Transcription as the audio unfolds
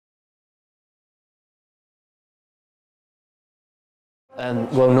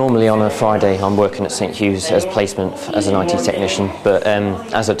Well, normally on a Friday I'm working at St Hugh's as placement as an IT technician, but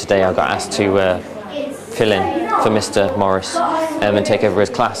as of today I got asked to fill in for Mr Morris and take over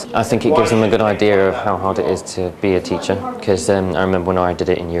his class. I think it gives them a good idea of how hard it is to be a teacher, because I remember when I did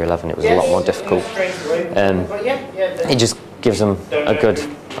it in year 11 it was a lot more difficult. It just gives them a good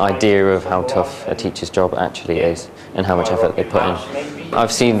idea of how tough a teacher's job actually is and how much effort they put in.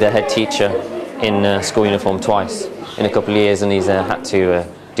 I've seen the head teacher in school uniform twice in a couple of years, and he's had to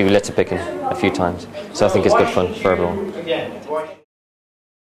do litter picking a few times, so I think it's good fun for everyone.